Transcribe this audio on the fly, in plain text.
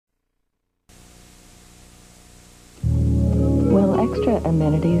extra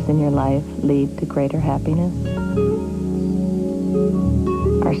amenities in your life lead to greater happiness?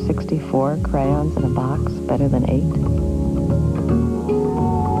 Are 64 crayons in a box better than 8?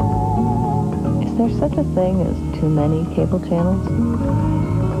 Is there such a thing as too many cable channels?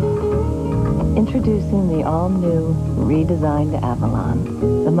 Introducing the all-new, redesigned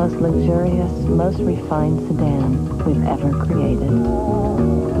Avalon, the most luxurious, most refined sedan we've ever created.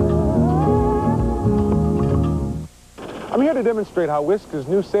 I'm here to demonstrate how Whiskas'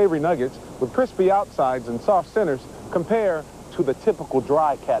 new savory nuggets with crispy outsides and soft centers compare to the typical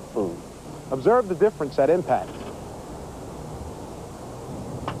dry cat food. Observe the difference at impact.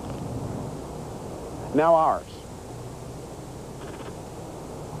 Now ours.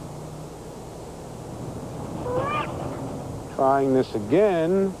 Trying this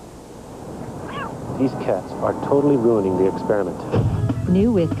again. These cats are totally ruining the experiment.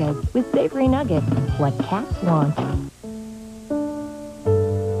 New Whiskas with savory nuggets, what cats want.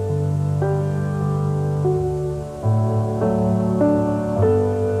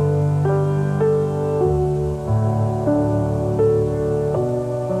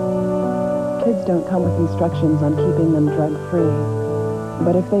 Kids don't come with instructions on keeping them drug-free.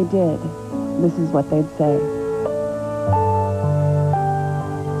 But if they did, this is what they'd say.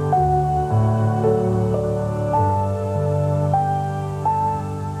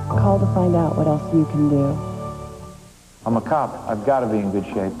 Call to find out what else you can do. I'm a cop. I've got to be in good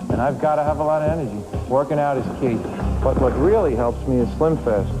shape. And I've got to have a lot of energy. Working out is key. But what really helps me is Slim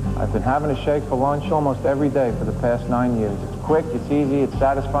Fast. I've been having a shake for lunch almost every day for the past 9 years. It's quick, it's easy, it's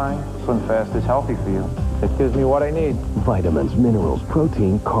satisfying. Slim Fast is healthy for you. It gives me what I need. Vitamins, minerals,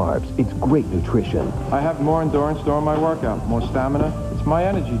 protein, carbs. It's great nutrition. I have more endurance during my workout, more stamina. It's my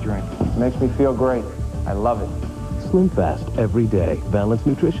energy drink. It makes me feel great. I love it. Slim Fast every day. Balanced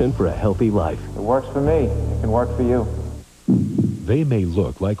nutrition for a healthy life. It works for me. It can work for you. They may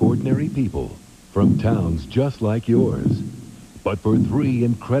look like ordinary people from towns just like yours. But for 3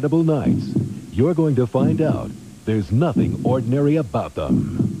 incredible nights, you're going to find out there's nothing ordinary about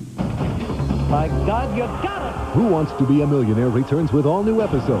them. My God, you got it! Who Wants to Be a Millionaire returns with all new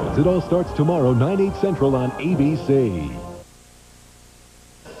episodes. It all starts tomorrow, 9/8 Central on ABC.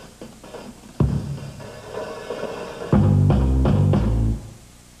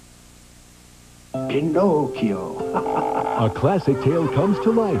 Pinocchio. A classic tale comes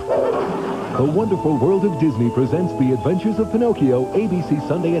to life. The Wonderful World of Disney presents The Adventures of Pinocchio, ABC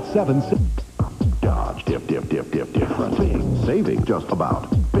Sunday at 7. Dodge, different. Big savings, just about.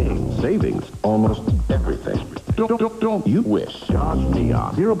 Big savings, almost everything. Don't you wish. Dodge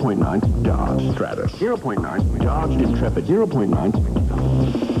Neon, 0.9. Dodge Stratus, 0.9. Dodge Intrepid,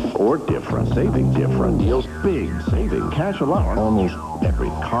 0.9. Or different. Saving different. Deals big. Saving cash allowance. Almost every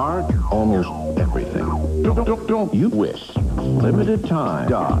card, almost everything. Don't you wish. Limited time.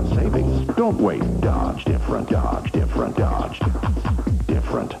 Dodge savings. Don't wait. Dodge different. Dodge different. Dodge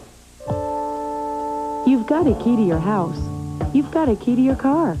different. You've got a key to your house. You've got a key to your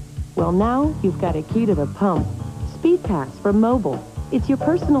car. Well, now you've got a key to the pump. Speedpass from Mobil. It's your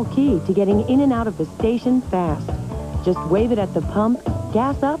personal key to getting in and out of the station fast. Just wave it at the pump,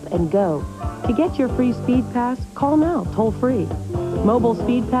 gas up, and go. To get your free Speedpass, call now, toll free. Mobil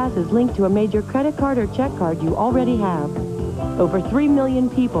Speedpass is linked to a major credit card or check card you already have. Over 3 million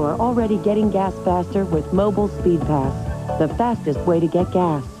people are already getting gas faster with Mobil Speedpass, the fastest way to get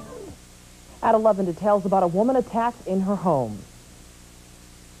gas. At 11, details about a woman attacked in her home.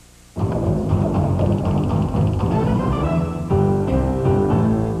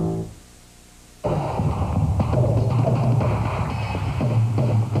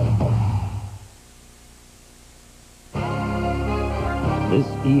 This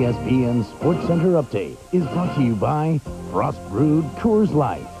ESPN SportsCenter update is brought to you by Frost Brewed Coors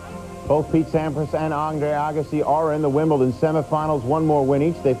Light. Both Pete Sampras and Andre Agassi are in the Wimbledon semifinals. One more win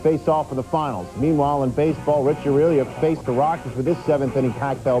each. They face off for the finals. Meanwhile, in baseball, Rich Aurelia faced the Rockies for this 7th-inning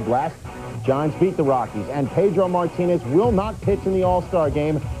pack-bell blast. Giants beat the Rockies, and Pedro Martinez will not pitch in the All-Star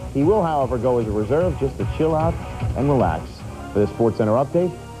game. He will, however, go as a reserve just to chill out and relax. For the SportsCenter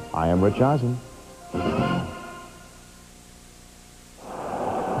update, I am Rich Eisen.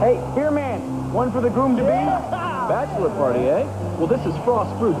 Hey, beer man, one for the groom-to-be? Bachelor party, eh? Well, this is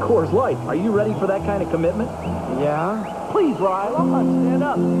Frost Brewed Coors Light. Are you ready for that kind of commitment? Yeah. Please, Ryle, stand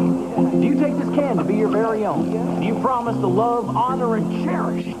up. Do you take this can to be your very own? Do you promise to love, honor, and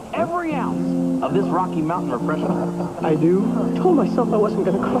cherish every ounce of this Rocky Mountain refreshment? I do. I told myself I wasn't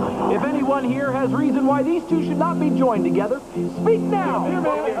going to cry. If anyone here has reason why these two should not be joined together, speak now.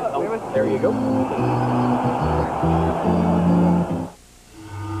 Oh, there you go.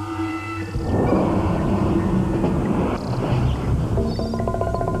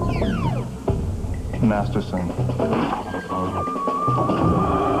 Masterson.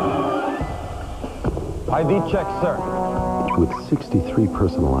 ID check, sir. With 63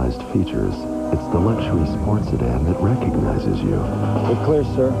 personalized features, it's the luxury sports sedan that recognizes you. We're clear,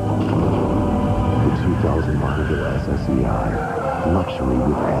 sir. The 2000 Bonneville SSEI. Luxury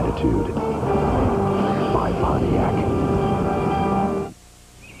with attitude. By Pontiac.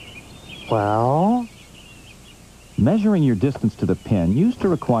 Well? Measuring your distance to the pin used to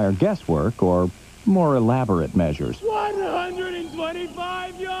require guesswork or more elaborate measures.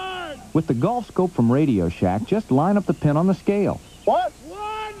 125 yards! With the golf scope from Radioshack, just line up the pin on the scale. What?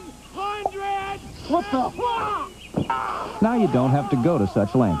 100! What the? Now you don't have to go to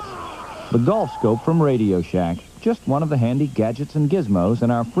such lengths. The golf scope from Radioshack, just one of the handy gadgets and gizmos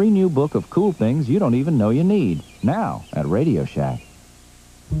in our free new book of cool things you don't even know you need. Now at Radioshack.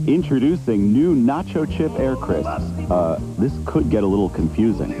 Introducing new Nacho Chip Air Crisps. This could get a little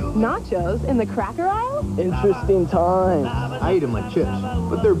confusing. Nachos in the cracker aisle? Interesting times. I eat them like chips,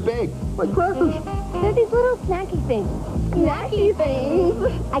 but they're big, like crackers. They're these little snacky things. Snacky things?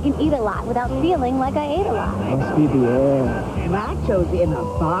 I can eat a lot without feeling like I ate a lot. Must be the air. Nachos in a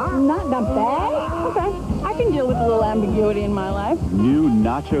bar? Not in a bag? Okay. I can deal with a little ambiguity in my life. New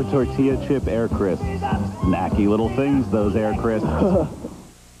Nacho Tortilla Chip Air Crisps. Snacky little things, those Air Crisps.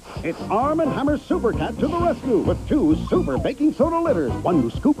 It's Arm & Hammer Super Cat to the rescue with 2 super baking soda litters. One you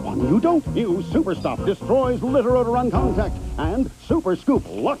scoop, one you don't. New Super Stop destroys litter odor on contact. And Super Scoop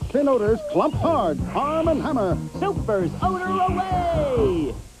locks in odors, clump hard. Arm & Hammer. Super's odor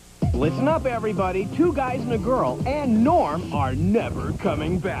away! Listen up, everybody. 2 guys and a girl and Norm are never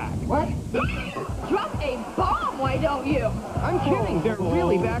coming back. What? Drop a bomb, why don't you? I'm kidding. They're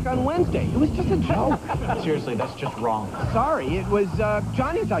really back on Wednesday. It was just a joke. Seriously, that's just wrong. Sorry, it was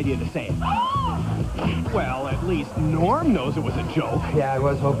Johnny's idea to say it. Well, at least Norm knows it was a joke. Yeah, I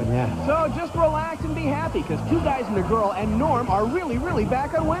was hoping, yeah. So just relax and be happy, because 2 guys and a girl and Norm are really, really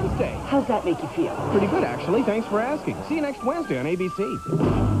back on Wednesday. How's that make you feel? Pretty good, actually. Thanks for asking. See you next Wednesday on ABC.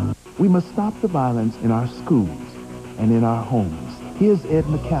 We must stop the violence in our schools and in our homes. Here's Ed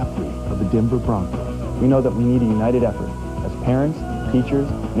McCaffrey of the Denver Broncos. We know that we need a united effort as parents, teachers,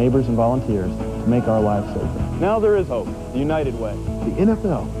 neighbors, and volunteers to make our lives safer. Now there is hope. The United Way. The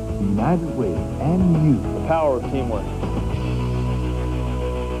NFL, the United Way, and you. The power of teamwork.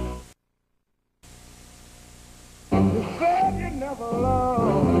 You said you never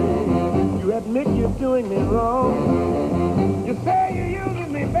loved me. You admit you're doing me wrong. You say you're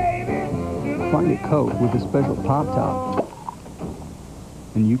using me, baby. Find a coat with a special pop top,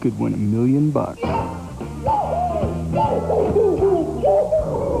 and you could win $1 million.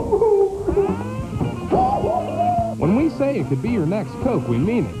 When we say it could be your next Coke, we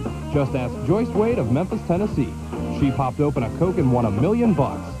mean it. Just ask Joyce Wade of Memphis, Tennessee. She popped open a Coke and won $1 million.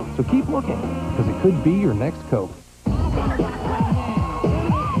 So keep looking, because it could be your next Coke.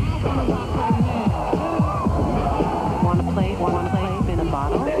 Want to play in a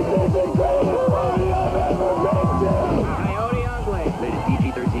bottle? Coyote Enclave. Rated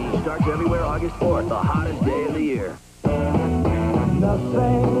PG-13. Starts everywhere August 4th, the hottest day of the year.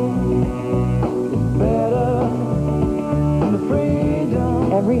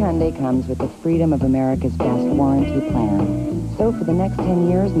 Every Hyundai comes with the Freedom of America's Best warranty plan. So for the next 10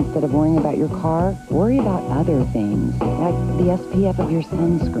 years, instead of worrying about your car, worry about other things, like the SPF of your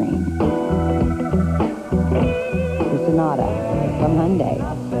sunscreen. The Sonata from Hyundai.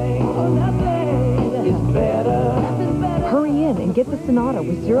 Hurry in and get the Sonata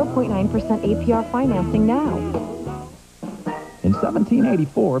with 0.9% APR financing now. In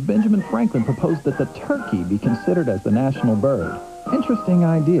 1784, Benjamin Franklin proposed that the turkey be considered as the national bird. Interesting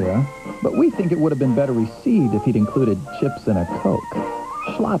idea, but we think it would have been better received if he'd included chips in a Coke.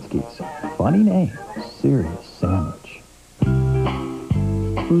 Schlotzsky's. Funny name. Serious sandwich.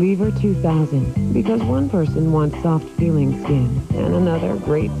 Lever 2000, because one person wants soft-feeling skin, and another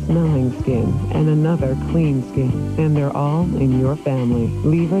great-smelling skin, and another clean skin, and they're all in your family.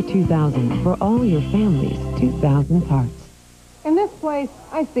 Lever 2000, for all your family's 2,000 parts. In this place,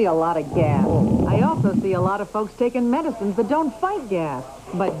 I see a lot of gas. I also see a lot of folks taking medicines that don't fight gas.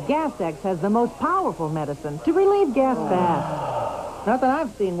 But Gas-X has the most powerful medicine to relieve gas fast. Nothing I've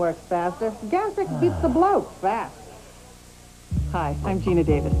seen works faster. Gas-X beats the bloat fast. Hi, I'm Geena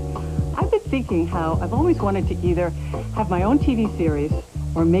Davis. I've been thinking how I've always wanted to either have my own TV series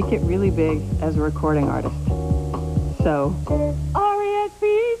or make it really big as a recording artist. So,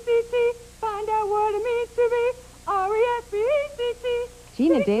 R-E-S-P-E-C-T, find out what it means to be R-E-S-P-E-C-T.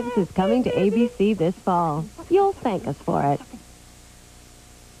 Geena Davis is coming to ABC this fall. You'll thank us for it.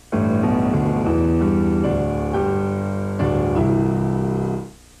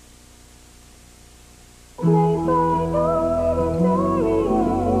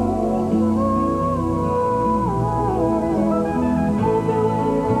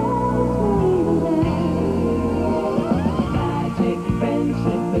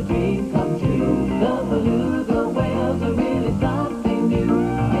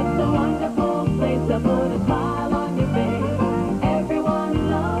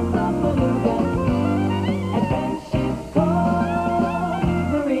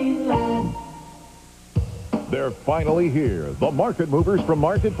 finally here. The Market Movers from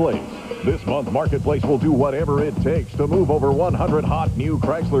Marketplace. This month, Marketplace will do whatever it takes to move over 100 hot new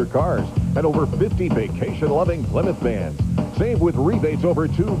Chrysler cars and over 50 vacation-loving Plymouth vans. Save with rebates over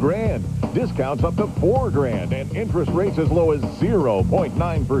 $2,000, discounts up to $4,000, and interest rates as low as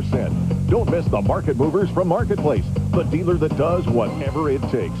 0.9%. Don't miss the Market Movers from Marketplace, the dealer that does whatever it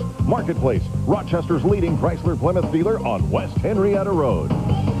takes. Marketplace, Rochester's leading Chrysler-Plymouth dealer on West Henrietta Road.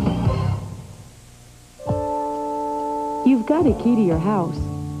 You've got a key to your house.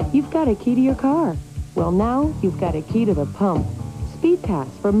 You've got a key to your car. Well, now you've got a key to the pump. Speedpass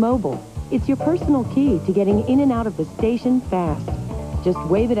from Mobil. It's your personal key to getting in and out of the station fast. Just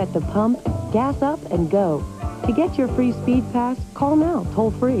wave it at the pump, gas up, and go. To get your free Speedpass, call now,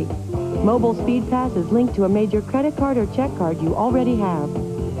 toll free. Mobil Speedpass is linked to a major credit card or check card you already have.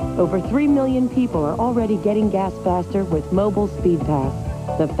 Over 3 million people are already getting gas faster with Mobil Speedpass,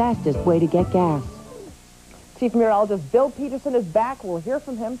 the fastest way to get gas. Chief Meteorologist Bill Peterson is back. We'll hear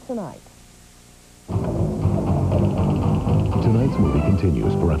from him tonight. Tonight's movie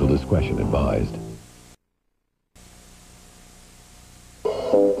continues. Parental discretion advised.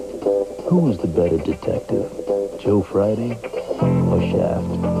 Who was the better detective, Joe Friday or Shaft?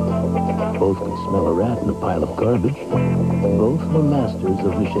 Both could smell a rat in a pile of garbage. Both were masters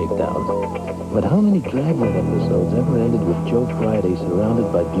of the shakedown. But how many Dragnet episodes ever ended with Joe Friday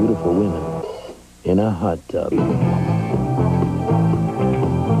surrounded by beautiful women in a hot tub? The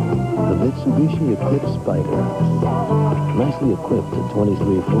Mitsubishi Eclipse Spider, nicely equipped at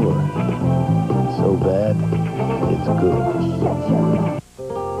 23.4. So bad, it's good.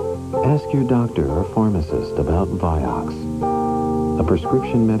 Ask your doctor or pharmacist about Vioxx, a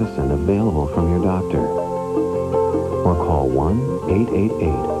prescription medicine available from your doctor. Or call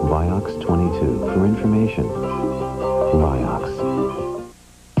 1-888-VIOXX22 for information. Vioxx.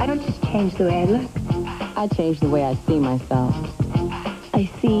 I don't just change the way I look. I change the way I see myself. I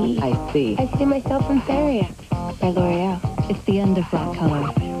see myself in Faria by L'Oreal. It's the end of black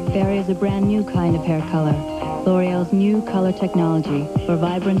color. Faria is a brand new kind of hair color. L'Oreal's new color technology for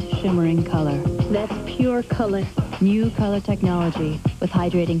vibrant, shimmering color. That's pure color. New color technology with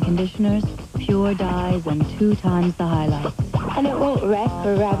hydrating conditioners, pure dyes, and 2 times the highlights. And it won't wreck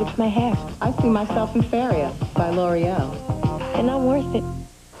or ravage my hair. I see myself in Faria by L'Oreal. And I'm worth it.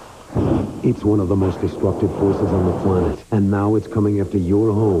 It's one of the most destructive forces on the planet, and now it's coming after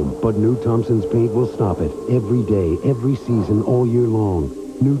your home. But New Thompson's paint will stop it. Every day, every season, all year long.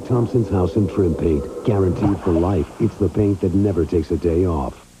 New Thompson's House and Trim Paint. Guaranteed for life. It's the paint that never takes a day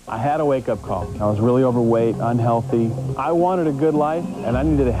off. I had a wake-up call. I was really overweight, unhealthy. I wanted a good life, and I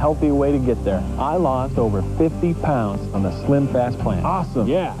needed a healthy way to get there. I lost over 50 pounds on the Slim Fast plan. Awesome.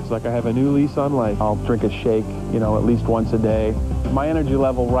 Yeah. It's like I have a new lease on life. I'll drink a shake, at least once a day. My energy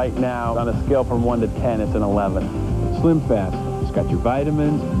level right now, on a scale from 1 to 10, it's an 11. Slim Fast. It's got your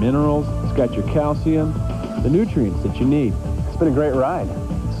vitamins, minerals. It's got your calcium, the nutrients that you need. It's been a great ride.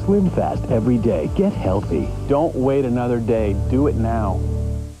 Slim Fast every day. Get healthy. Don't wait another day. Do it now.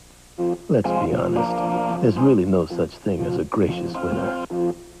 Let's be honest. There's really no such thing as a gracious winner.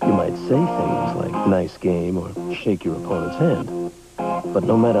 You might say things like nice game or shake your opponent's hand. But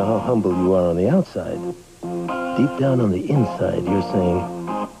no matter how humble you are on the outside, deep down on the inside, you're saying,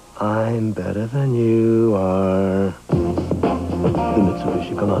 I'm better than you are. The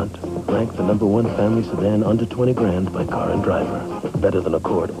Mitsubishi Galant, ranked the #1 family sedan under 20 grand by Car and Driver. Better than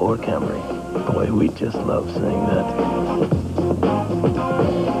Accord or Camry. Boy, we just love saying that.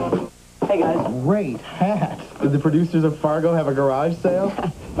 Hey guys, great hat. Did the producers of Fargo have a garage sale?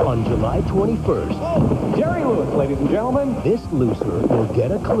 On July 21st, Jerry Lewis, ladies and gentlemen. this loser will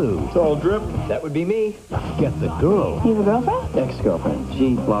get a clue. Tall drip. That would be me. Get the girl. You have a girlfriend? Ex-girlfriend.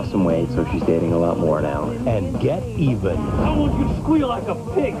 She lost some weight, so she's dating a lot more now. And get even. I want you to squeal like a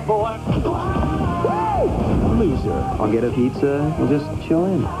pig, boy. Loser. I'll get a pizza. We'll just chill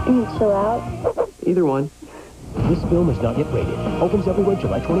in. You can chill out. Either one. This film is not yet rated. Opens everywhere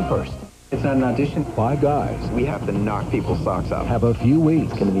July 21st. It's not an audition. 5 guys We have to knock people's socks off. have a few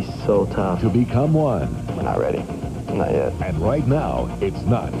weeks It's going to be so tough. to become one. We're not ready. Not yet. And right now, it's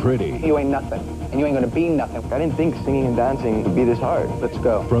not pretty. You ain't nothing. And you ain't going to be nothing. I didn't think singing and dancing would be this hard. Let's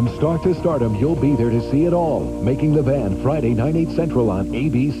go. From start to stardom, you'll be there to see it all. Making the Band, Friday, 9, 8 Central on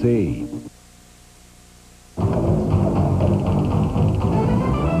ABC.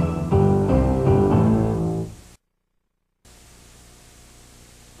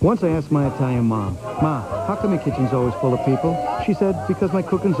 Once I asked my Italian mom, Ma, how come your kitchen's always full of people? She said, because my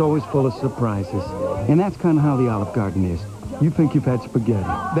cooking's always full of surprises. And that's kind of how the Olive Garden is. You think you've had spaghetti.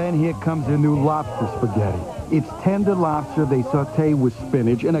 Then here comes their new lobster spaghetti. It's tender lobster they saute with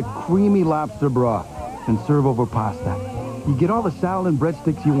spinach and a creamy lobster broth. and serve over pasta. You get all the salad and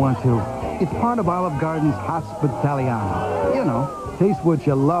breadsticks you want to. It's part of Olive Garden's Hospitaliano. You know, taste what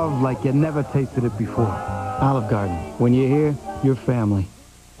you love like you never tasted it before. Olive Garden. When you're here, you're family.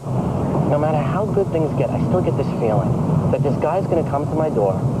 No matter how good things get, I still get this feeling that this guy's going to come to my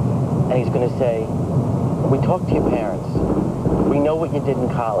door and he's going to say, we talked to your parents. We know what you did in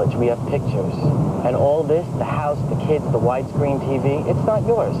college. We have pictures. And all this, the house, the kids, the widescreen TV, it's not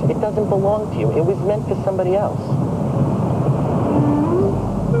yours. It doesn't belong to you. It was meant for somebody else.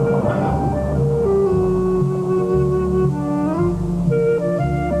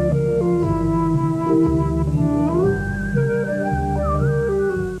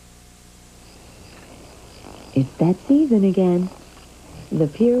 It's that season again. The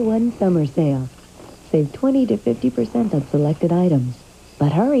Pier 1 Summer Sale. Save 20 to 50% on selected items.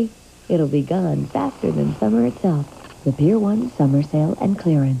 But hurry, it'll be gone faster than summer itself. The Pier 1 Summer Sale and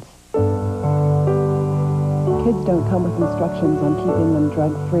Clearance. Kids don't come with instructions on keeping them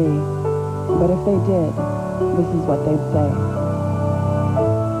drug-free. But if they did, this is what they'd say.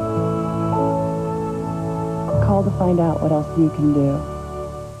 Call to find out what else you can do.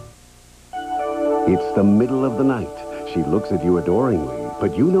 It's the middle of the night. She looks at you adoringly,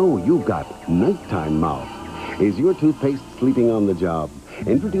 but you know you've got nighttime mouth. Is your toothpaste sleeping on the job?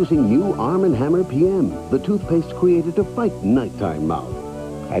 Introducing new Arm & Hammer PM, the toothpaste created to fight nighttime mouth.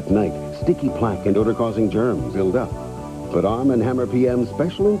 At night, sticky plaque and odor-causing germs build up. But Arm & Hammer PM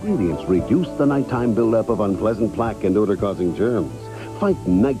special ingredients reduce the nighttime buildup of unpleasant plaque and odor-causing germs. Fight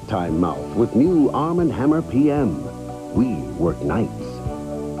nighttime mouth with new Arm & Hammer PM. We work nights.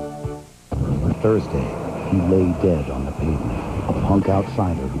 Thursday, he lay dead on the pavement, a punk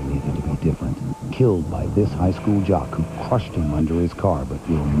outsider who needed to be different, killed by this high school jock who crushed him under his car but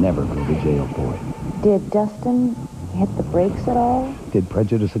will never go to jail for it. Did Dustin hit the brakes at all? Did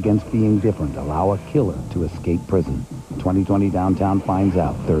prejudice against being different allow a killer to escape prison? 2020 Downtown finds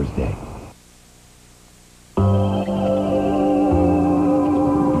out Thursday.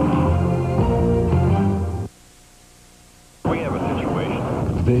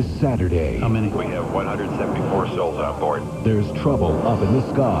 This Saturday. How many? We have 174 souls on board. There's trouble up in the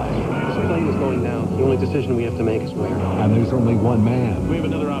sky. The plane is going down. The only decision we have to make is where. And there's only one man. We have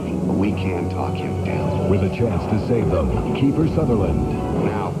another option. But we can talk him down. With a chance to save them. Kiefer Sutherland.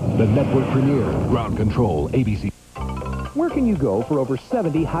 Now. The network premiere. Ground Control, ABC. Where can you go for over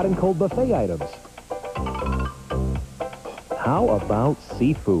 70 hot and cold buffet items? How about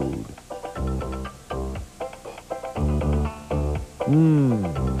seafood?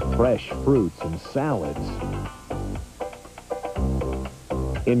 Fresh fruits and salads.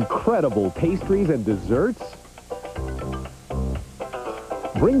 Incredible pastries and desserts.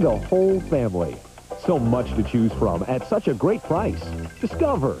 Bring the whole family. So much to choose from at such a great price.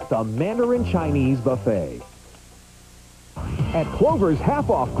 Discover the Mandarin Chinese Buffet. At Clover's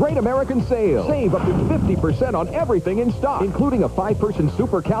half-off Great American Sale. Save up to 50% on everything in stock, including a 5-person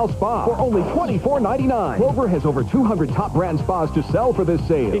Super Cal Spa for only $24.99. Clover has over 200 top brand spas to sell for this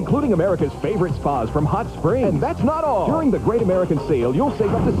sale, including America's favorite spas from Hot Springs. And that's not all. During the Great American Sale, you'll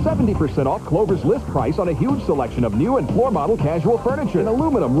save up to 70% off Clover's list price on a huge selection of new and floor model casual furniture in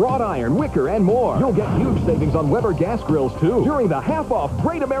aluminum, wrought iron, wicker, and more. You'll get huge savings on Weber gas grills, too, during the half-off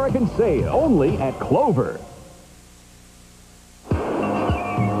Great American Sale, only at Clover.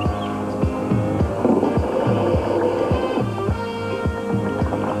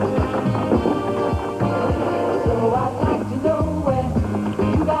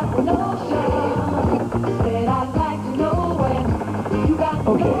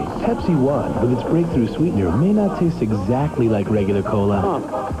 Pepsi One, with its breakthrough sweetener, may not taste exactly like regular cola.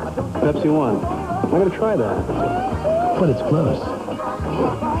 Pepsi One. I'm going to try that. But it's close.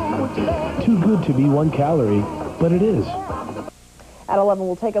 Too good to be 1 calorie, but it is. At 11,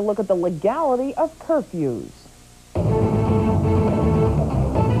 we'll take a look at the legality of curfews.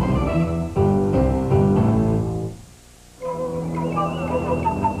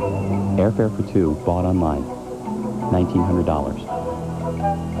 Airfare for 2 bought online, $1,900.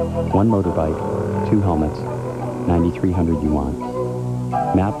 1 motorbike, 2 helmets, 9,300 yuan.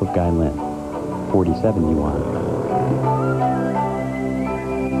 Map of Guy Lin, 47 yuan.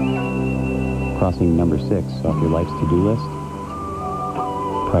 Crossing number 6 off your life's to-do list?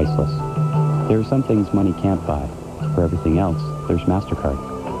 Priceless. There are some things money can't buy. For everything else, there's MasterCard,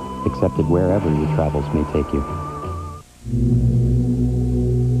 accepted wherever your travels may take you.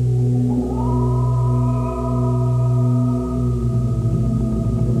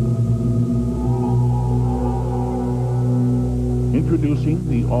 Introducing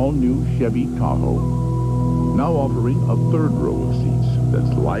the all-new Chevy Tahoe. Now offering a 3rd row of seats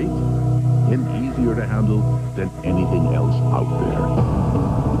that's light, and easier to handle than anything else out there.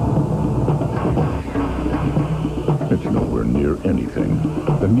 It's nowhere near anything.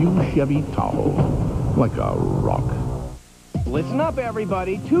 The new Chevy Tahoe, like a rock. Listen up,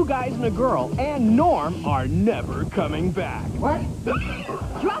 everybody. 2 guys and a girl and Norm are never coming back. What?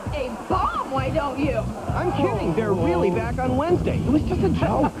 Drop a bomb, why don't you? I'm kidding. They're really back on Wednesday. It was just a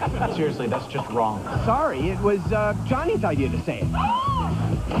joke. Seriously, that's just wrong. Sorry, it was Johnny's idea to say it.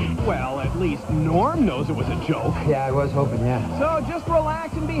 Well, at least Norm knows it was a joke. Yeah, I was hoping, yeah. So just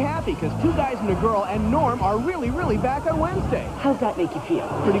relax and be happy, because 2 guys and a girl and Norm are really back on Wednesday. How's that make you feel?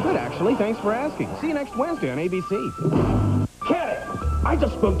 Pretty good, actually. Thanks for asking. See you next Wednesday on ABC. Carrie, I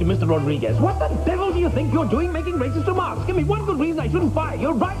just spoke to Mr. Rodriguez. What the devil do you think you're doing making racist remarks? Give me one good reason I shouldn't fire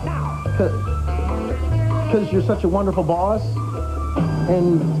you right now. Because you're such a wonderful boss,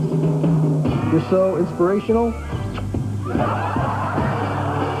 and you're so inspirational.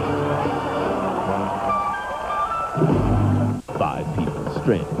 5 people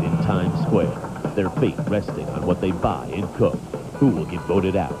stranded in Times Square, their fate resting on what they buy and cook. Who will get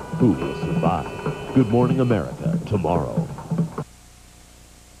voted out? Who will survive? Good Morning America, tomorrow.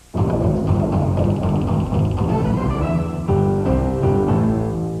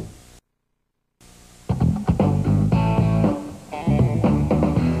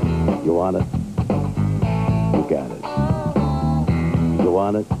 You want it? You got it. You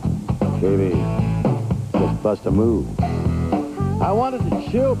want it? Baby, just bust a move. I wanted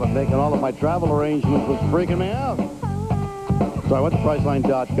to chill, but making all of my travel arrangements was freaking me out. So I went to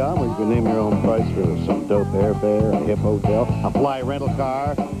Priceline.com, where you can name your own price for some dope airfare, a hip hotel, a fly rental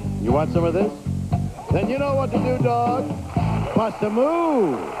car. You want some of this? Then you know what to do, dog. Bust a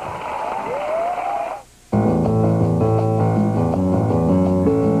move.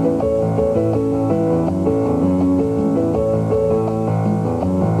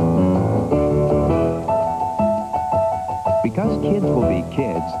 Because kids will be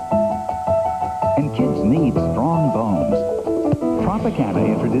kids, and kids need strong bones, Tropicana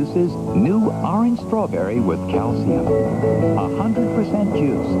introduces new orange strawberry with calcium. 100%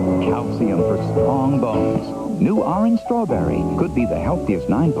 juice, calcium for strong bones. New orange strawberry could be the healthiest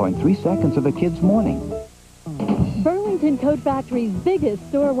 9.3 seconds of a kid's morning. Burlington Coat Factory's biggest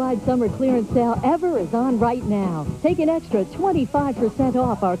store-wide summer clearance sale ever is on right now. Take an extra 25%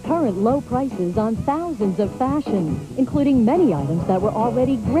 off our current low prices on thousands of fashions, including many items that were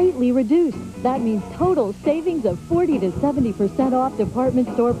already greatly reduced. That means total savings of 40 to 70% off department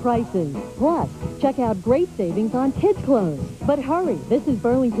store prices. Plus, check out great savings on kids' clothes. But hurry, this is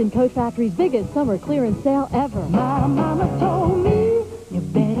Burlington Coat Factory's biggest summer clearance sale ever. My mama told me you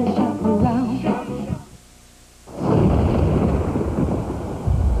better shop around.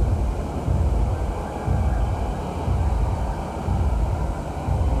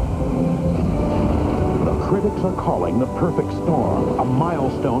 Critics are calling The Perfect Storm a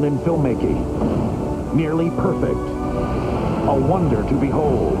milestone in filmmaking. Nearly perfect. A wonder to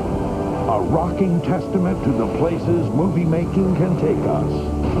behold. A rocking testament to the places movie making can take us.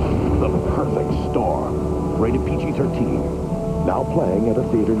 The Perfect Storm. Rated PG-13. Now playing at a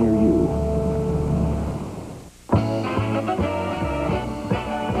theater near you.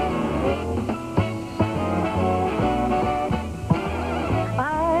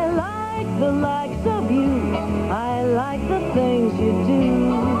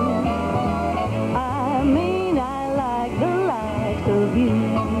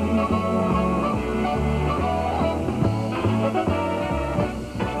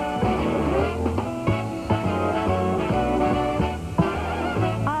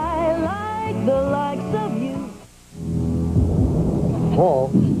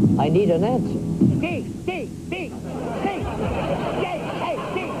 Paul, I need an answer.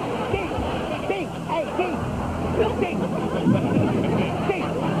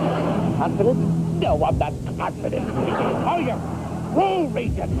 Confident? No, I'm not confident. Oh, you rule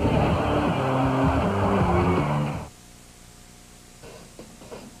region.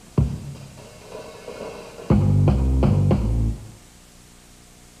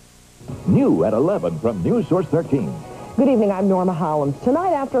 New at 11 from News Source 13. Good evening, I'm Norma Holland.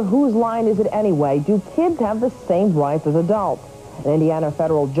 Tonight, after Whose Line Is It Anyway, do kids have the same rights as adults? An Indiana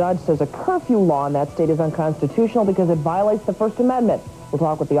federal judge says a curfew law in that state is unconstitutional because it violates the First Amendment. We'll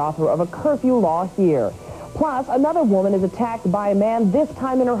talk with the author of a curfew law here. Plus, another woman is attacked by a man, this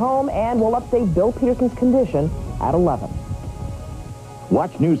time in her home, and we'll update Bill Peterson's condition at 11.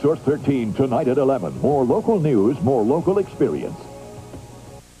 Watch News Source 13 tonight at 11. More local news, more local experience.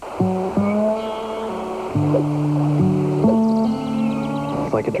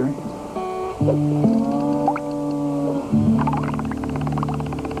 It's like a dream.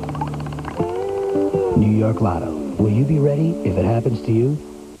 York Lotto. Will you be ready if it happens to you?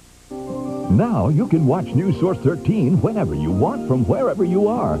 Now you can watch News Source 13 whenever you want from wherever you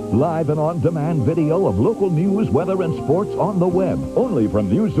are. Live and on-demand video of local news, weather, and sports on the web. Only from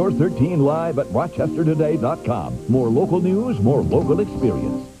News Source 13 live at rochestertoday.com. More local news, more local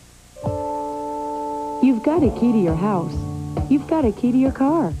experience. You've got a key to your house. You've got a key to your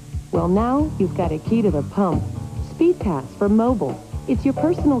car. Well, now you've got a key to the pump. Speedpass for mobile. It's your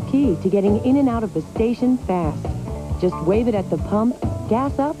personal key to getting in and out of the station fast. Just wave it at the pump,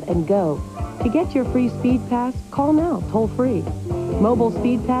 gas up, and go. To get your free Speedpass, call now, toll-free. Mobile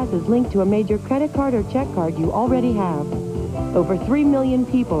Speedpass is linked to a major credit card or check card you already have. Over 3 million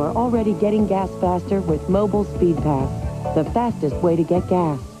people are already getting gas faster with Mobile Speedpass, the fastest way to get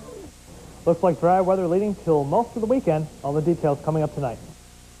gas. Looks like dry weather leading till most of the weekend. All the details coming up tonight.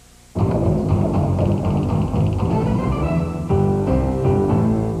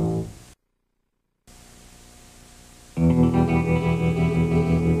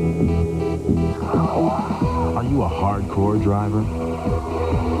 Are you a hardcore driver?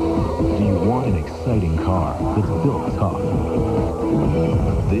 Do you want an exciting car that's built tough?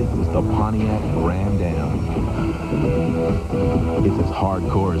 This is the Pontiac Grand Am. It's as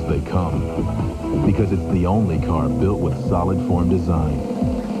hardcore as they come because it's the only car built with solid form design.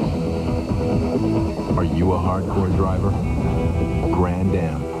 Are you a hardcore driver? Grand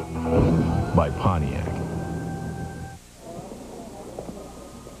Am by Pontiac.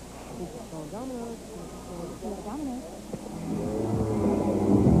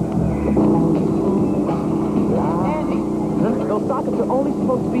 Those sockets are only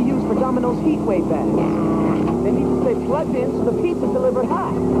supposed to be used for Domino's heat wave bags. They need to stay plugged in so the pizza's delivered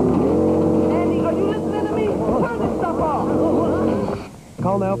hot. Andy, are you listening to me? Turn this stuff off!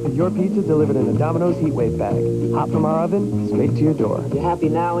 Call now for your pizza delivered in a Domino's heat wave bag. Hot from our oven, straight to your door. You happy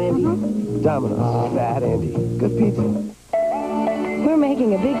now, Andy? Domino's, Fat Andy. Good pizza. We're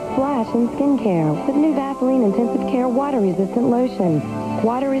making a big splash in skincare with new Vaseline Intensive Care water-resistant lotion.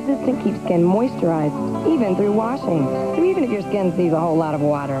 Water-resistant keeps skin moisturized, even through washing. So even if your skin sees a whole lot of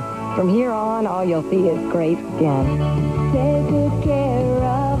water, from here on, all you'll see is great skin. Take good care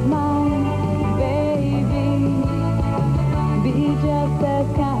of mine, baby. Be just as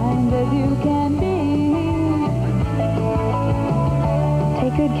kind as you can be.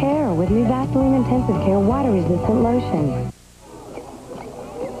 Take good care with new Vaseline Intensive Care water-resistant lotion.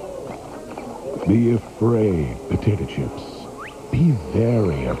 Be afraid, potato chips. Be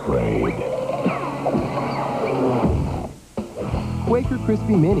very afraid. Quaker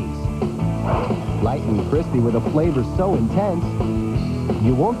Crispy Minis. Light and crispy with a flavor so intense,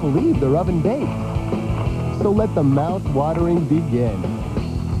 you won't believe they're oven-baked. So let the mouth-watering begin.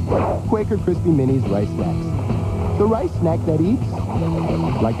 Quaker Crispy Minis Rice Snacks. The rice snack that eats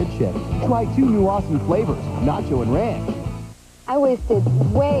like a chip. Try 2 new awesome flavors, nacho and ranch. I wasted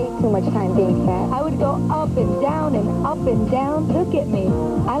way too much time being fat. I would go up and down and up and down. Look at me.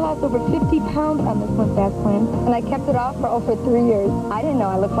 I lost over 50 pounds on the SlimFast plan, and I kept it off for over 3 years. I didn't know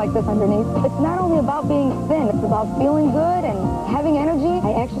I looked like this underneath. It's not only about being thin, it's about feeling good and having energy.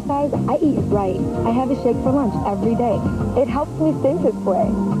 I exercise, I eat right. I have a shake for lunch every day. It helps me stay this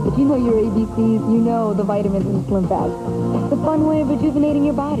way. If you know your ABCs, you know the vitamins in SlimFast. It's a fun way of rejuvenating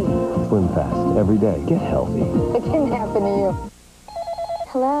your body. SlimFast, every day. Get healthy. It didn't happen to you.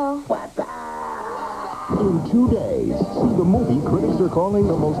 Hello? In 2 days, see the movie critics are calling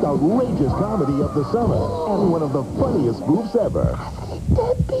the most outrageous comedy of the summer and one of the funniest spoofs ever.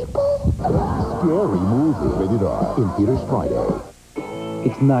 Dead people? Scary movie, rated R, in theaters Friday.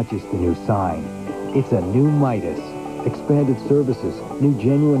 It's not just a new sign. It's a new Midas. Expanded services, new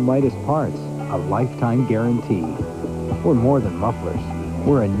genuine Midas parts, a lifetime guarantee. We're more than mufflers.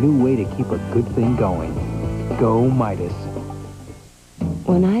 We're a new way to keep a good thing going. Go Midas.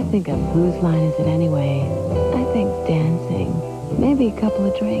 When I think of whose line is it anyway, I think dancing, maybe a couple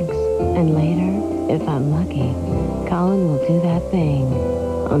of drinks, and later, if I'm lucky, Colin will do that thing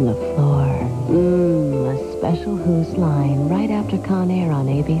on the floor. A special Who's Line right after Con Air on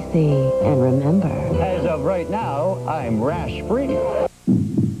ABC. And remember, as of right now, I'm rash-free.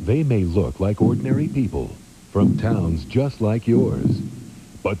 They may look like ordinary people from towns just like yours.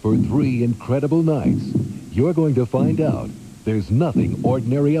 But for 3 incredible nights, you're going to find out there's nothing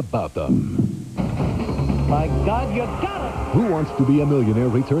ordinary about them. My God, you got it! Who Wants to Be a Millionaire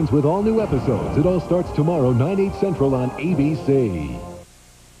returns with all new episodes. It all starts tomorrow, 9/8 Central on ABC.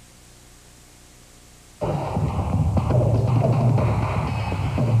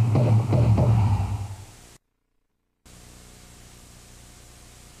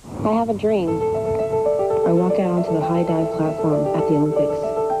 I have a dream. I walk out onto the high dive platform at the Olympics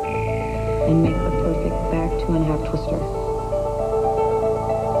and make the perfect 2.5 Twister.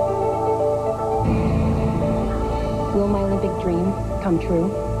 Will my Olympic dream come true?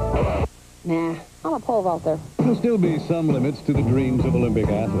 Nah, I'm a pole vaulter. There'll still be some limits to the dreams of Olympic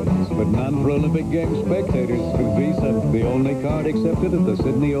athletes, but none for Olympic Games spectators through Visa, the only card accepted at the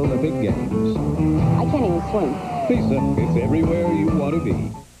Sydney Olympic Games. I can't even swim. Visa, it's everywhere you want to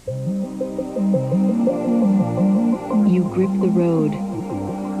be. You grip the road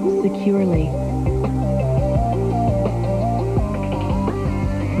securely.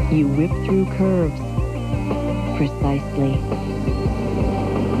 You whip through curves precisely.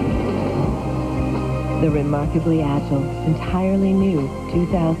 The remarkably agile, entirely new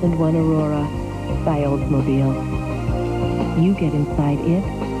 2001 Aurora by Oldsmobile. You get inside it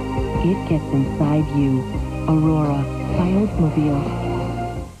gets inside you. Aurora by Oldsmobile.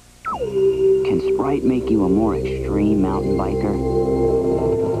 Can Sprite make you a more extreme mountain biker?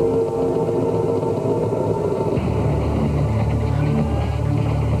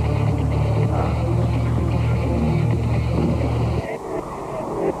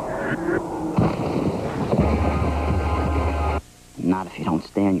 Not if you don't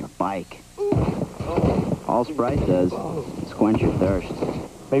stay on your bike. All Sprite does is quench your thirst.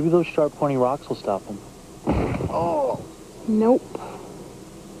 Maybe those sharp pointy rocks will stop them. Oh. Nope.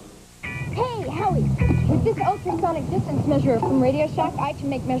 Hey, Howie, with this ultrasonic distance measurer from Radioshack, I can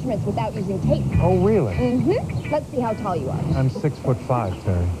make measurements without using tape. Oh, really? Mm-hmm. Let's see how tall you are. I'm 6'5",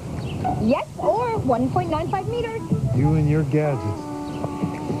 Terry. Yes, or 1.95 meters. You and your gadgets.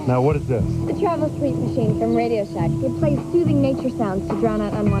 Now, what is this? The Travel Sleep Machine from Radioshack. It plays soothing nature sounds to drown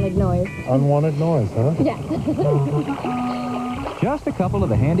out unwanted noise. Unwanted noise, huh? Yeah. Just a couple of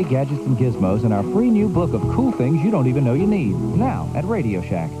the handy gadgets and gizmos in our free new book of cool things you don't even know you need. Now at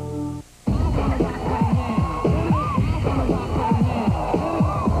Radioshack.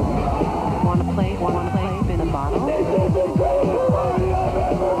 Want to play spin a bottle?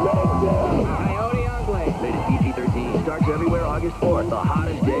 Coyote Ugly. Rated PG-13. Starts everywhere August 4th, the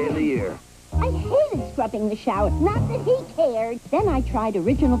hottest day of the year. I hated scrubbing the shower. Not that he cared. Then I tried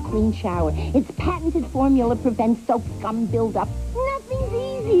Original Clean Shower. Its patented formula prevents soap scum buildup. Nothing's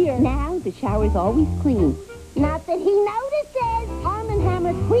easier. Now the shower's always clean. Not that he notices. Arm &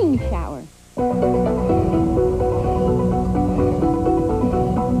 Hammer Clean Shower.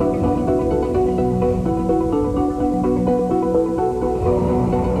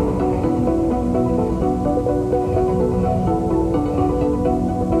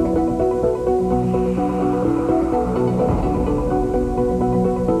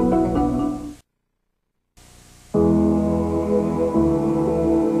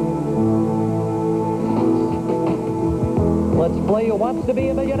 Who wants to be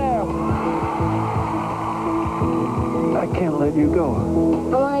a millionaire? I can't let you go.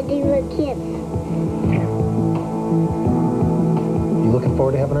 I want to do the kids. You looking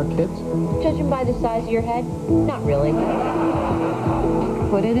forward to having our kids? Judging by the size of your head, not really.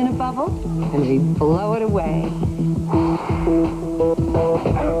 Put it in a bubble, and we blow it away.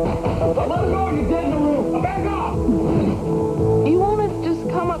 Let her go, you're dead in the room. Back off! You want to just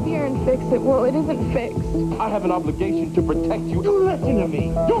come up here and fix it? Well, it isn't fixed. I have an obligation to protect you. You listen to me.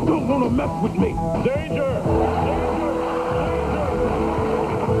 You don't want to mess with me. Danger!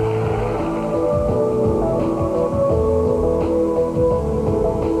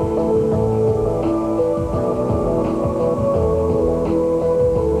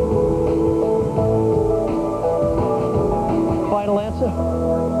 Final answer?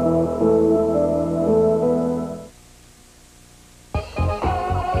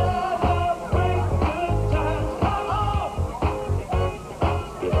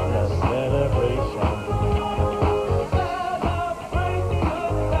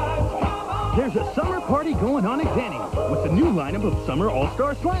 There's a summer party going on at Denny's with the new lineup of summer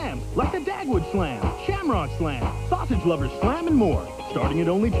all-star slams, like the Dagwood Slam, Shamrock Slam, Sausage Lovers Slam, and more, starting at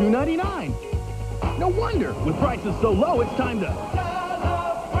only $2.99. No wonder, with prices so low, it's time to...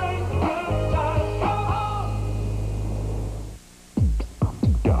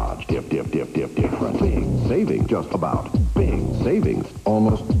 Dodge, different. Big savings, just about. Big savings,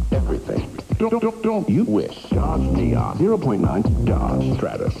 almost everything. Don't you wish. Dodge Neon, 0.9. Dodge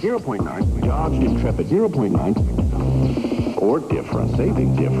Stratus, 0.9. Dodge Intrepid, 0.9. Or different.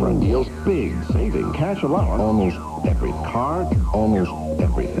 Saving different deals. Big saving cash allowance. Almost every car, almost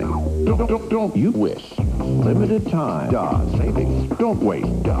everything. Don't you wish. Limited time. Dodge savings. Don't wait.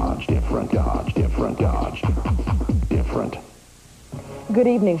 Dodge different. Dodge different. Dodge different. Good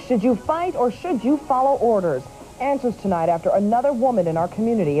evening. Should you fight or should you follow orders? Answers tonight after another woman in our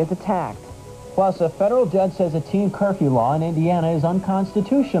community is attacked. Plus, a federal judge says a teen curfew law in Indiana is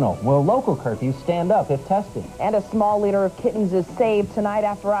unconstitutional. Will local curfews stand up if tested? And a small litter of kittens is saved tonight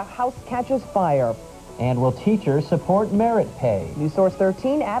after a house catches fire. And will teachers support merit pay? News Source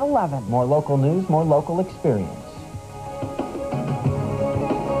 13 at 11. More local news, more local experience.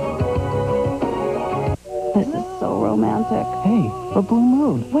 This is so romantic. Hey, a blue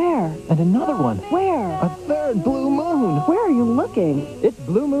moon. Where? And another one. Where? A third blue moon. Where are you looking? It's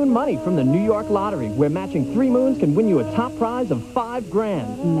Blue Moon Money from the New York Lottery, where matching 3 moons can win you a top prize of $5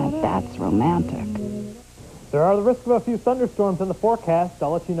 grand. Now that's romantic. There are the risk of a few thunderstorms in the forecast.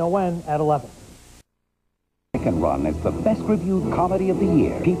 I'll let you know when at 11. Chicken Run is the best reviewed comedy of the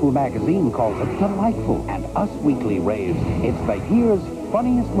year. People magazine calls it delightful, and Us Weekly raves it's the year's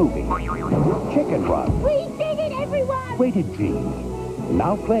funniest movie. Chicken Run. We did it, everyone! Rated G.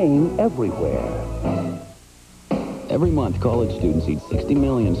 Now playing everywhere. Every month, college students eat 60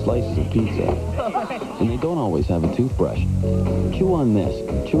 million slices of pizza. And they don't always have a toothbrush. Chew on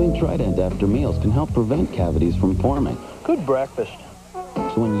this. Chewing Trident after meals can help prevent cavities from forming. Good breakfast.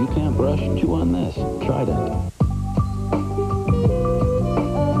 So when you can't brush, chew on this. Trident.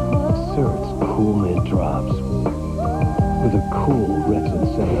 Cert's Cool Mint Drops. With a cool resin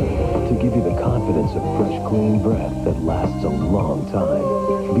center to give you the confidence of fresh, clean breath that lasts a long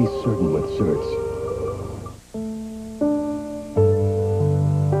time. Be certain with Cert's.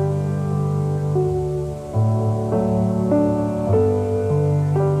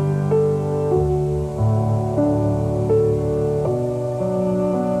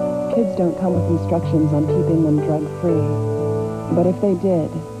 Kids don't come with instructions on keeping them drug-free. But if they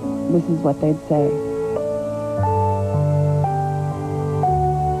did, this is what they'd say.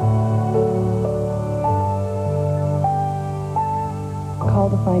 Call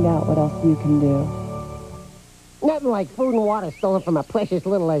to find out what else you can do. Nothing like food and water stolen from a precious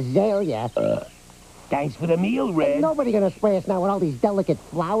little azalea. Thanks for the meal, Red. Ain't nobody gonna spray us now with all these delicate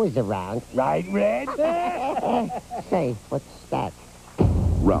flowers around. Right, Red? Say, what's that?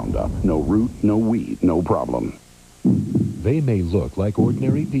 Roundup. No root, no weed, no problem. They may look like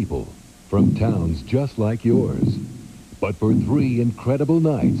ordinary people from towns just like yours. But for 3 incredible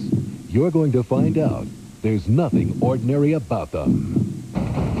nights, you're going to find out there's nothing ordinary about them.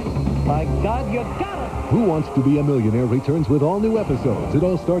 My God, you got it! Who Wants to Be a Millionaire returns with all new episodes. It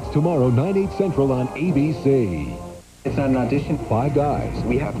all starts tomorrow, 9/8 Central on ABC. It's not an audition. 5 guys.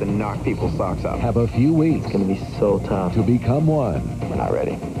 We have to knock people's socks off. Have a few weeks. It's gonna be so tough. To become one. We're not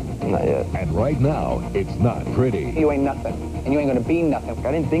ready. Not yet. And right now, it's not pretty. You ain't nothing. And you ain't gonna be nothing.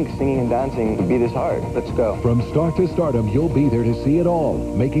 I didn't think singing and dancing would be this hard. Let's go. From start to stardom, you'll be there to see it all.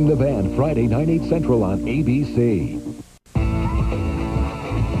 Making the Band, Friday, 9/8 Central on ABC.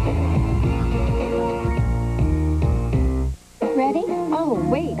 Ready? Oh,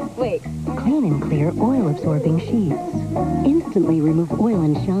 wait. Clean and clear oil-absorbing sheets. Instantly remove oil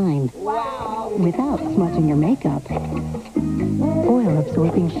and shine. Wow. Without smudging your makeup.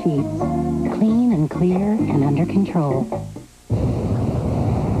 Oil-absorbing sheets. Clean and clear and under control.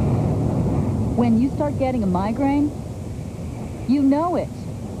 When you start getting a migraine, you know it.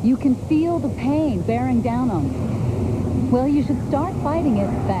 You can feel the pain bearing down on you. Well, you should start fighting it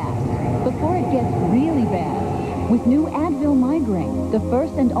fast, before it gets really bad. With new Advil Migraine, the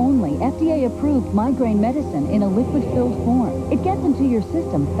first and only FDA-approved migraine medicine in a liquid-filled form. It gets into your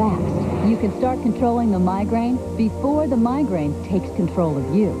system fast. You can start controlling the migraine before the migraine takes control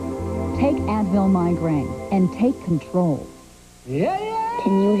of you. Take Advil Migraine and take control. Yeah.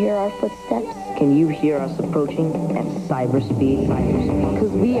 Can you hear our footsteps? Can you hear us approaching at cyber speed?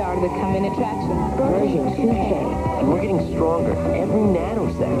 Because we are the coming attraction. Version 2K. And we're getting stronger every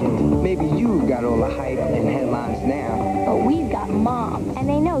nanosecond. Maybe you've got all the hype and headlines now. But we've got moms. And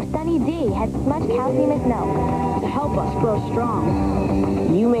they know Sunny D has as much calcium as milk. To help us grow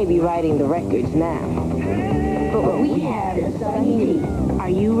strong. You may be writing the records now. But what we have is Sunny D. Are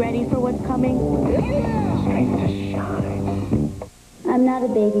you ready for what's coming? Strength to shine. I'm not a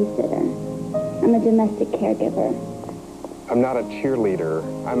babysitter. I'm a domestic caregiver. I'm not a cheerleader.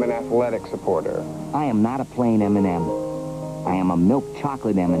 I'm an athletic supporter. I am not a plain M&M. I am a milk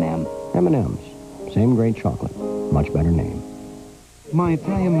chocolate M&M. M&M's. Same great chocolate. Much better name. My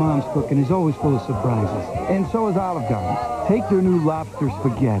Italian mom's cooking is always full of surprises. And so is Olive Garden. Take their new lobster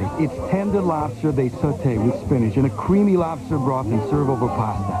spaghetti. It's tender lobster they saute with spinach and a creamy lobster broth and serve over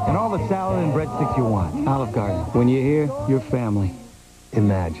pasta. And all the salad and breadsticks you want. Olive Garden. When you're here, you're family.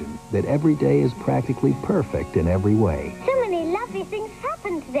 Imagine that every day is practically perfect in every way. So many lovely things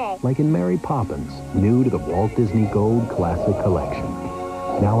happened today. Like in Mary Poppins, new to the Walt Disney Gold Classic Collection.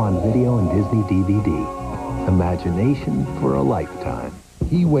 Now on video and Disney DVD. Imagination for a lifetime.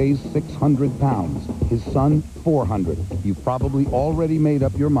 He weighs 600 pounds. His son, 400. You've probably already made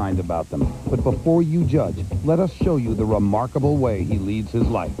up your mind about them. But before you judge, let us show you the remarkable way he leads his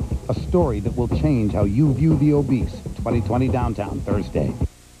life. A story that will change how you view the obese. 2020 Downtown, Thursday.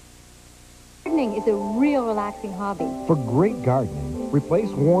 Gardening is a real relaxing hobby. For great gardening, replace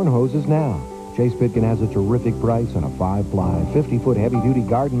worn hoses now. Chase Pitkin has a terrific price on a 5-ply, 50-foot heavy-duty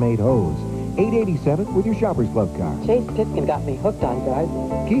garden-made hose. $8.87 with your Shoppers Club card. Chase Pitkin got me hooked on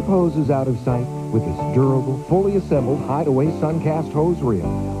gardening. Keep hoses out of sight with this durable, fully assembled, hideaway Suncast hose reel.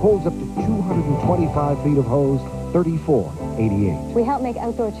 Holds up to 225 feet of hose, $34.88. We help make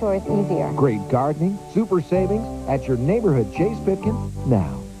outdoor chores easier. Great gardening, super savings at your neighborhood Chase Pitkin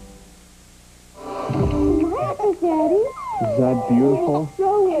now. Daddy. Is that beautiful?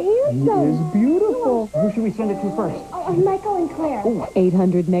 So handsome. He is beautiful. Who should we send it to first? Oh, Michael and Claire.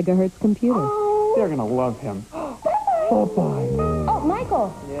 800 megahertz computer. They're going to love him. Bye-bye. Oh,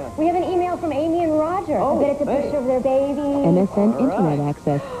 Michael. Yeah. We have an email from Amy and Roger. Oh, I bet it's a picture of their baby. MSN Internet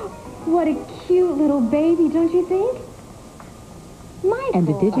access. What a cute little baby, don't you think? Michael. And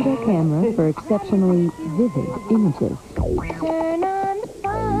a digital camera for exceptionally vivid images. Turn on the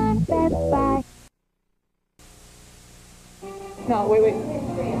fun, Best Buy. No, wait.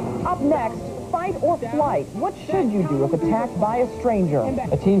 Up next, fight or flight. What should you do if attacked by a stranger?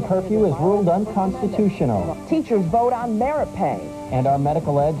 A teen curfew is ruled unconstitutional. Teachers vote on merit pay. And our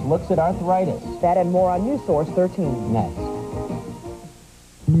medical edge looks at arthritis. That and more on News Source 13. Next.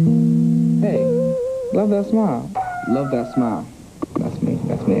 Hey, love that smile. Love that smile. That's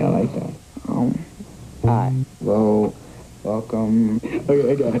me, I like that. Hi, hello, welcome.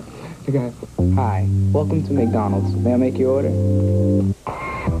 Okay. Hi, welcome to McDonald's. May I make your order?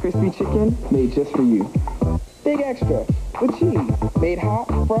 Crispy chicken, made just for you. Big extra, with cheese. Made hot,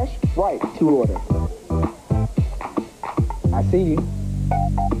 fresh, right to order. I see you.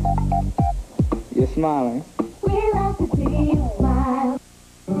 You're smiling. We love to see you smile.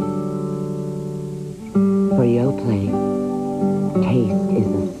 For Yoplait, taste is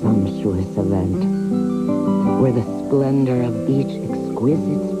a sumptuous event, where the splendor of each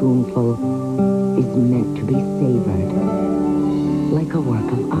exquisite spoonful is meant to be savored, like a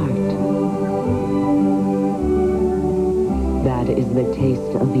work of art. That is the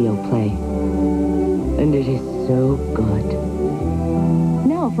taste of Yoplait, and it is so good.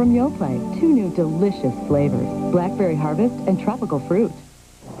 Now from Yoplait, 2 new delicious flavors, blackberry harvest and tropical fruit.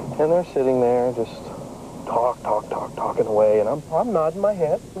 And they're sitting there just talking away, and I'm nodding my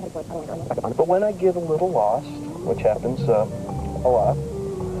head. But when I get a little lost, which happens a lot,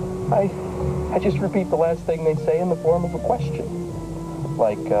 I just repeat the last thing they say in the form of a question.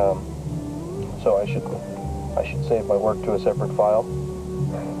 Like, so I should save my work to a separate file.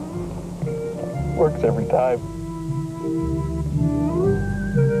 Works every time.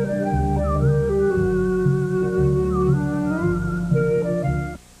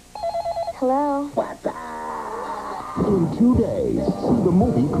 Hello? In 2 days, see the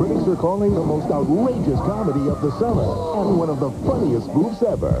movie critics are calling the most outrageous comedy of the summer and one of the funniest spoofs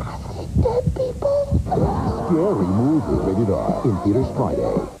ever. Dead people. Scary movie rated R in theaters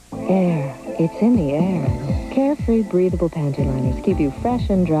Friday. Air. It's in the air. Carefree breathable panty liners keep you fresh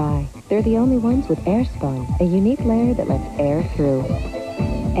and dry. They're the only ones with air spun, a unique layer that lets air through.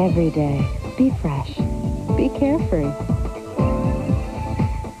 Every day, be fresh. Be carefree.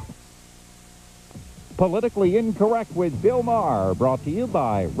 Politically Incorrect with Bill Maher, brought to you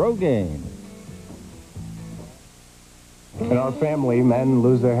by Rogaine. In our family, men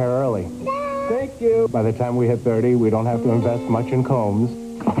lose their hair early. Thank you. By the time we hit 30, we don't have to invest much in combs.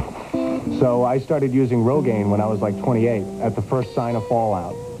 So I started using Rogaine when I was like 28, at the first sign of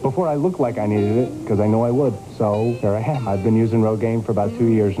fallout. Before I looked like I needed it, because I know I would. So there I am. I've been using Rogaine for about 2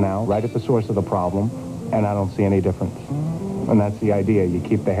 years now, right at the source of the problem, and I don't see any difference. And that's the idea. You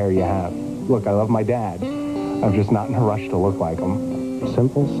keep the hair you have. Look, I love my dad. I'm just not in a rush to look like him.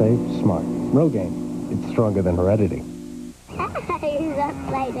 Simple, safe, smart. Rogaine. It's stronger than heredity. He's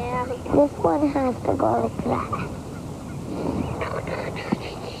upside down. This one has to go like that.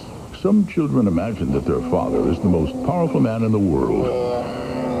 Some children imagine that their father is the most powerful man in the world.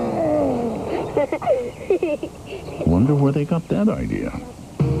 Wonder where they got that idea.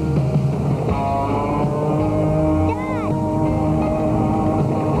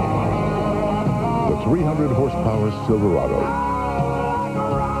 The 300-horsepower Silverado.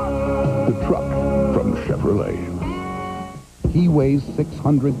 The truck from Chevrolet. He weighs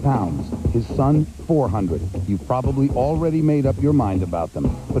 600 pounds. His son, 400. You've probably already made up your mind about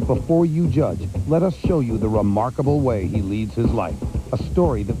them. But before you judge, let us show you the remarkable way he leads his life. A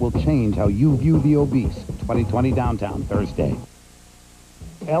story that will change how you view the obese. 2020 Downtown, Thursday.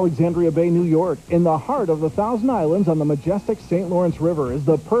 Alexandria Bay, New York, in the heart of the Thousand Islands on the majestic St. Lawrence River, is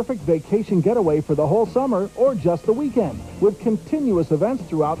the perfect vacation getaway for the whole summer or just the weekend, with continuous events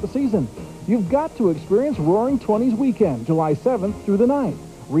throughout the season. You've got to experience Roaring 20s Weekend, July 7th through the 9th.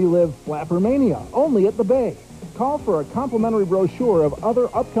 Relive Flappermania, only at the Bay. Call for a complimentary brochure of other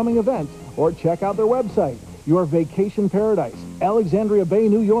upcoming events or check out their website. Your vacation paradise, Alexandria Bay,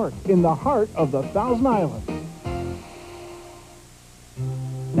 New York, in the heart of the Thousand Islands.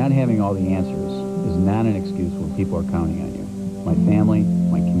 Not having all the answers is not an excuse when people are counting on you. My family,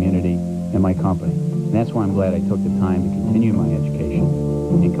 my community, and my company. And that's why I'm glad I took the time to continue my education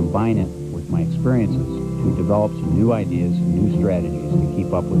and combine it with my experiences to develop some new ideas and new strategies to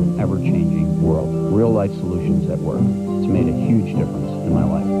keep up with an ever-changing world. Real-life solutions at work. It's made a huge difference in my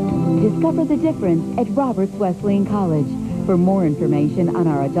life. Discover the difference at Roberts Wesleyan College. For more information on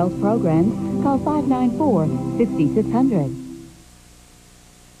our adult programs, call 594-6600.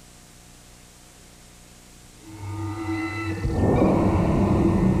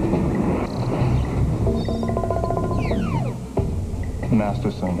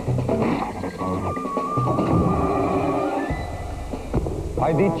 Masterson.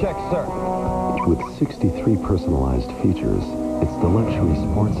 ID check, sir. With 63 personalized features, it's the luxury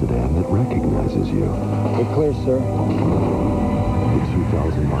sports sedan that recognizes you. We're clear, sir. The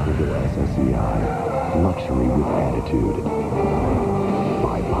 2000 Bonneville SSEI. Luxury with attitude.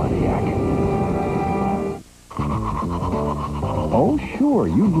 By Pontiac. Oh, sure,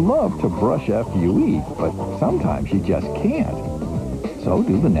 you'd love to brush after you eat, but sometimes you just can't. So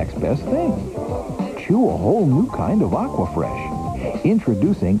do the next best thing. Chew a whole new kind of Aquafresh.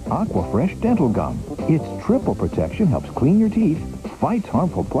 Introducing Aquafresh Dental Gum. Its triple protection helps clean your teeth, fights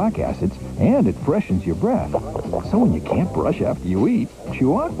harmful plaque acids, and it freshens your breath. So when you can't brush after you eat,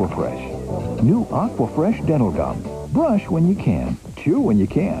 chew Aquafresh. New Aquafresh Dental Gum. Brush when you can. Chew when you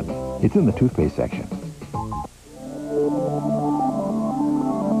can't. It's in the toothpaste section.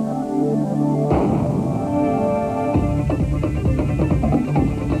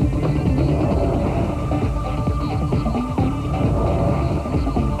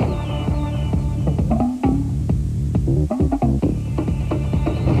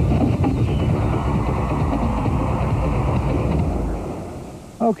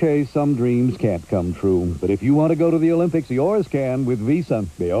 Okay, some dreams can't come true, but if you want to go to the Olympics, yours can with Visa,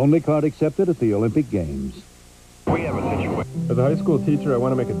 the only card accepted at the Olympic Games. We have a situation. As a high school teacher, I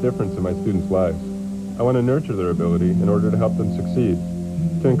want to make a difference in my students' lives. I want to nurture their ability in order to help them succeed,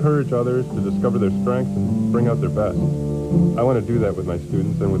 to encourage others to discover their strengths and bring out their best. I want to do that with my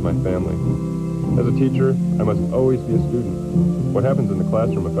students and with my family. As a teacher, I must always be a student. What happens in the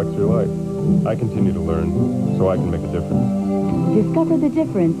classroom affects your life. I continue to learn, so I can make a difference. Discover the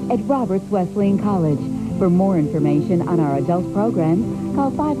difference at Roberts Wesleyan College. For more information on our adult programs, call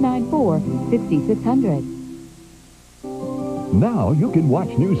 594-6600. Now you can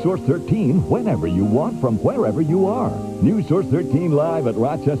watch News Source 13 whenever you want from wherever you are. News Source 13 Live at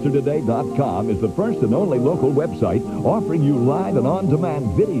RochesterToday.com is the first and only local website offering you live and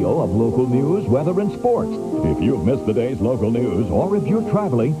on-demand video of local news, weather, and sports. If you've missed the day's local news or if you're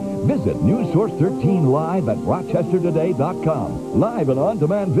traveling, visit News Source 13 Live at RochesterToday.com. Live and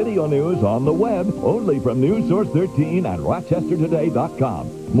on-demand video news on the web only from News Source 13 at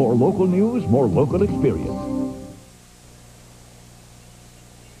RochesterToday.com. More local news, more local experience.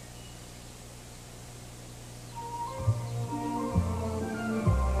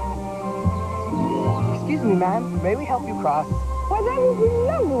 Excuse me, ma'am. May we help you cross? Well, that was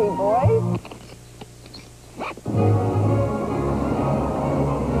lovely, boys.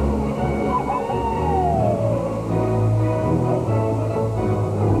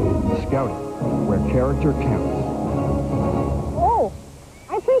 Scouting, where character counts. Oh,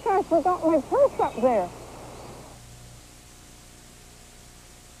 I think I forgot my purse up there.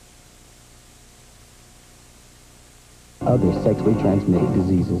 Other sexually transmitted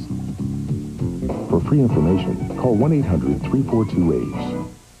diseases. For free information, call 1-800-342-AIDS.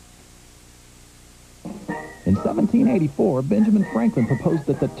 In 1784, Benjamin Franklin proposed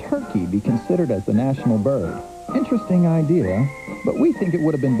that the turkey be considered as the national bird. Interesting idea, but we think it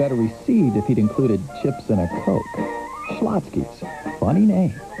would have been better received if he'd included chips and a Coke. Schlotzsky's. Funny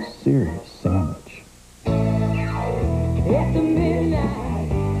name. Serious sandwich. After midnight,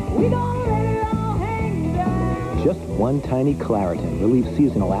 we gonna let it all hang down. Just one tiny Claritin relieves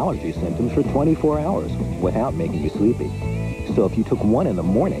seasonal allergy symptoms for 24 hours without making you sleepy. So if you took one in the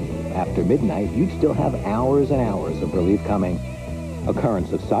morning, after midnight, you'd still have hours and hours of relief coming.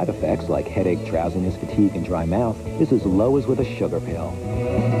 Occurrence of side effects like headache, drowsiness, fatigue, and dry mouth is as low as with a sugar pill.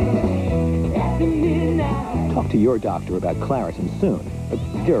 After midnight. Talk to your doctor about Claritin soon,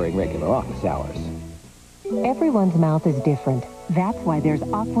 during regular office hours. Everyone's mouth is different. That's why there's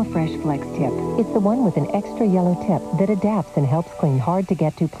Aquafresh Flex Tip. It's the one with an extra yellow tip that adapts and helps clean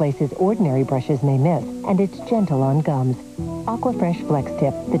hard-to-get-to places ordinary brushes may miss, and it's gentle on gums. Aquafresh Flex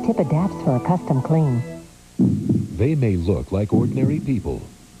Tip. The tip adapts for a custom clean. They may look like ordinary people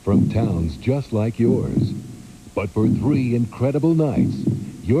from towns just like yours. But for 3 incredible nights,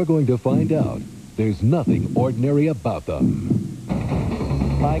 you're going to find out there's nothing ordinary about them.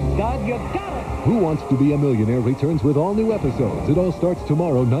 My God, you got it! Who Wants to Be a Millionaire returns with all new episodes. It all starts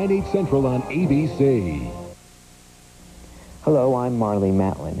tomorrow, 9/8 Central on ABC. Hello, I'm Marley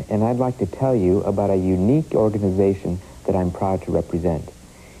Matlin, and I'd like to tell you about a unique organization that I'm proud to represent.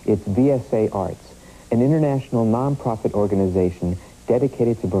 It's VSA Arts, an international nonprofit organization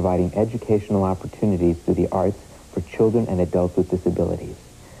dedicated to providing educational opportunities through the arts for children and adults with disabilities.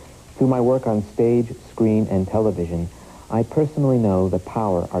 Through my work on stage, screen, and television, I personally know the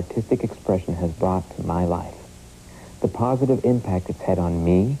power artistic expression has brought to my life, the positive impact it's had on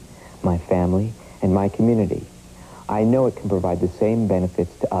me, my family, and my community. I know it can provide the same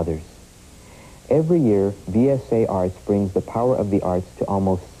benefits to others. Every year, VSA Arts brings the power of the arts to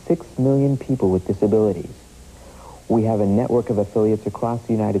almost 6 million people with disabilities. We have a network of affiliates across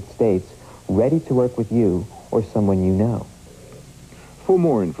the United States ready to work with you or someone you know. For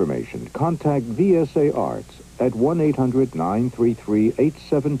more information, contact VSA Arts at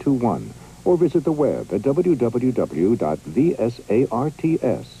 1-800-933-8721 or visit the web at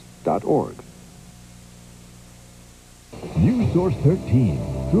www.vsarts.org. News Source 13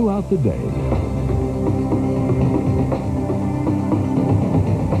 throughout the day.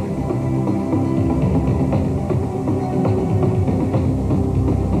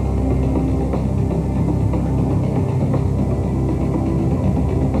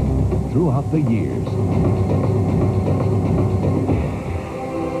 Throughout the years.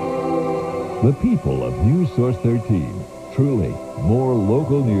 The people of News Source 13. Truly, more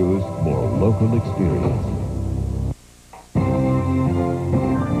local news, more local experience.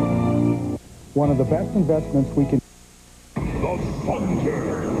 One of the best investments we can... The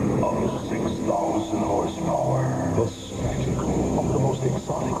thunder of 6,000 horsepower. The spectacle of the most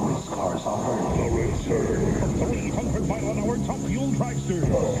exotic race cars on Earth. The return of 300-mile-an-hour top-fuel dragster.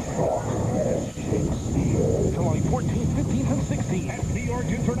 The storm that shakes steel. July 14th, 15th, and 16th at New York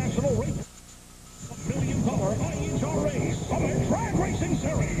International Race. $1 million IHRA Summit Drag Racing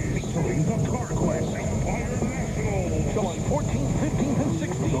Series. Featuring the Car Quest Empire National. July 14th, 15th, and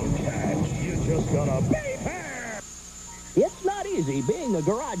 16th. The catch you just gotta pay for. It's not easy being a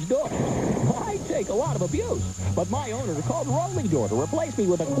garage door. I take a lot of abuse, but my owner called Rolling Door to replace me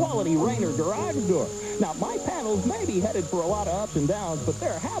with a quality Rainer garage door. Now, my panels may be headed for a lot of ups and downs, but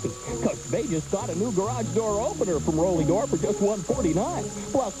they're happy, because they just got a new garage door opener from Rolling Door for just $149.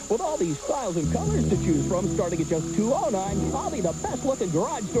 Plus, with all these styles and colors to choose from, starting at just $209, I'll be the best-looking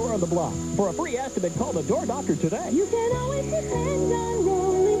garage door on the block. For a free estimate, call the Door Doctor today. You can always depend on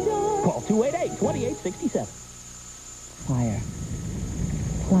Rolling Door. Call 288-2867. Fire.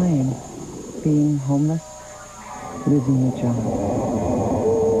 Flying. Being homeless. Losing your job.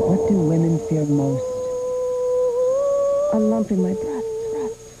 What do women fear most? A lump in my breast.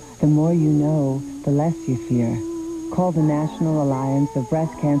 The more you know, the less you fear. Call the National Alliance of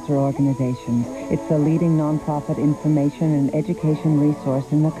Breast Cancer Organizations. It's the leading nonprofit information and education resource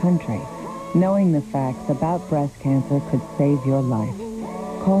in the country. Knowing the facts about breast cancer could save your life.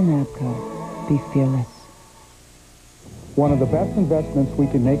 Call NABCO. Be fearless. One of the best investments we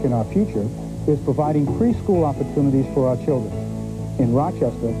can make in our future is providing preschool opportunities for our children. In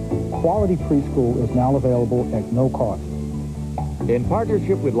Rochester, quality preschool is now available at no cost. In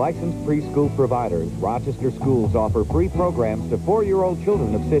partnership with licensed preschool providers, Rochester schools offer free programs to 4-year-old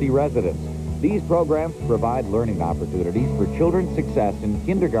children of city residents. These programs provide learning opportunities for children's success in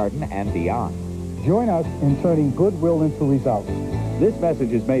kindergarten and beyond. Join us in turning goodwill into results. This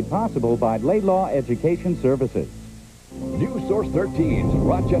message is made possible by Laidlaw Education Services. News Source 13's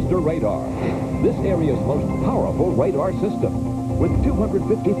Rochester Radar. This area's most powerful radar system. With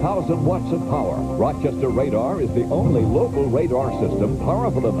 250,000 watts of power, Rochester Radar is the only local radar system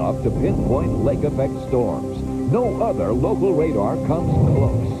powerful enough to pinpoint lake-effect storms. No other local radar comes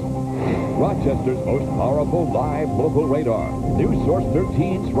close. Rochester's most powerful live local radar. News Source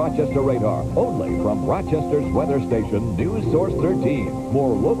 13's Rochester Radar. Only from Rochester's weather station, News Source 13.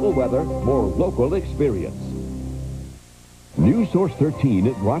 More local weather, more local experience. News Source 13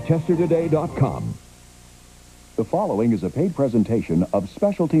 at rochestertoday.com. The following is a paid presentation of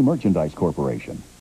Specialty Merchandise Corporation.